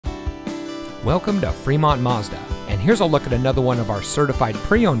Welcome to Fremont Mazda, and here's a look at another one of our certified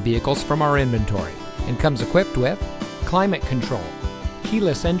pre-owned vehicles from our inventory, and comes equipped with climate control,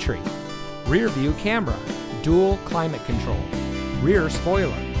 keyless entry, rear view camera, dual climate control, rear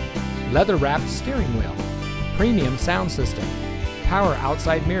spoiler, leather wrapped steering wheel, premium sound system, power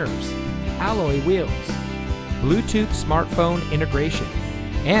outside mirrors, alloy wheels, Bluetooth smartphone integration,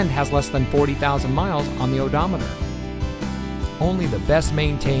 and has less than 40,000 miles on the odometer. Only the best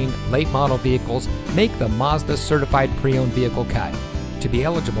maintained late model vehicles make the Mazda certified pre-owned vehicle cut. To be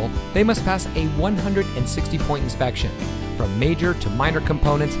eligible, they must pass a 160-point inspection. From major to minor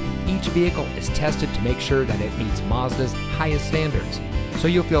components, each vehicle is tested to make sure that it meets Mazda's highest standards, so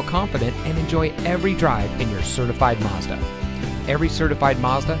you'll feel confident and enjoy every drive in your certified Mazda. Every certified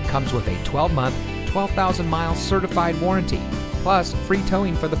Mazda comes with a 12-month, 12,000-mile certified warranty, plus free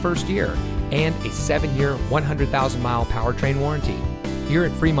towing for the first year, and a 7-year, 100,000-mile powertrain warranty. Here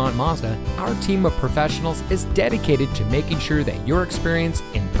at Fremont Mazda, our team of professionals is dedicated to making sure that your experience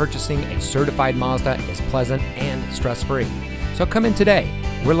in purchasing a certified Mazda is pleasant and stress-free. So come in today.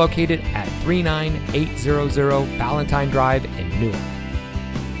 We're located at 39800 Balentine Drive in Newark.